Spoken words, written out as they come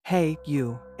Hey,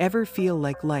 you, ever feel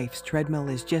like life's treadmill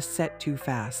is just set too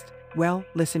fast? Well,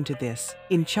 listen to this.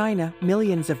 In China,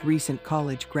 millions of recent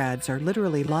college grads are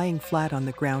literally lying flat on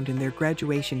the ground in their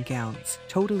graduation gowns,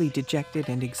 totally dejected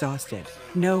and exhausted.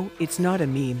 No, it's not a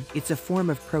meme, it's a form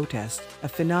of protest, a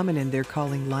phenomenon they're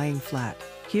calling lying flat.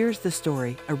 Here's the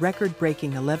story. A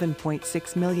record-breaking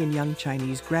 11.6 million young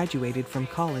Chinese graduated from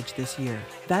college this year.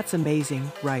 That's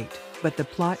amazing, right? But the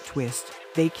plot twist,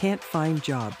 they can't find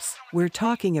jobs. We're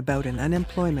talking about an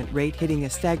unemployment rate hitting a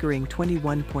staggering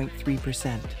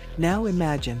 21.3%. Now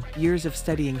imagine, years of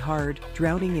studying hard,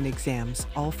 drowning in exams,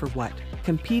 all for what?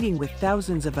 Competing with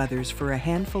thousands of others for a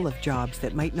handful of jobs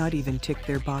that might not even tick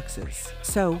their boxes.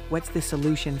 So, what's the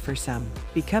solution for some?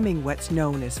 Becoming what's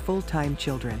known as full-time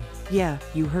children. Yeah,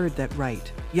 you heard that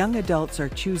right. Young adults are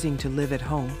choosing to live at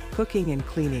home, cooking and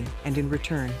cleaning, and in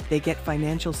return, they get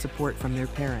financial support from their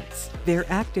parents. They're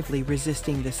actively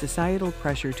resisting the societal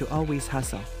pressure to always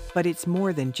hustle. But it's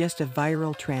more than just a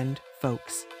viral trend,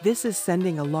 folks. This is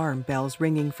sending alarm bells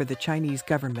ringing for the Chinese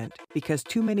government, because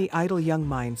too many idle young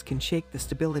minds can shake the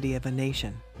stability of a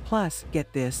nation. Plus,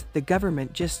 get this, the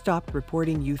government just stopped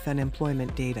reporting youth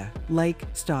unemployment data. Like,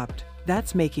 stopped.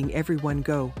 That's making everyone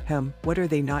go, what are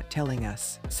they not telling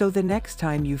us? So the next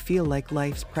time you feel like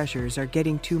life's pressures are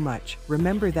getting too much,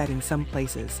 remember that in some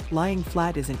places, lying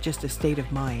flat isn't just a state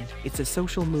of mind, it's a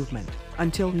social movement.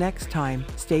 Until next time,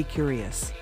 stay curious.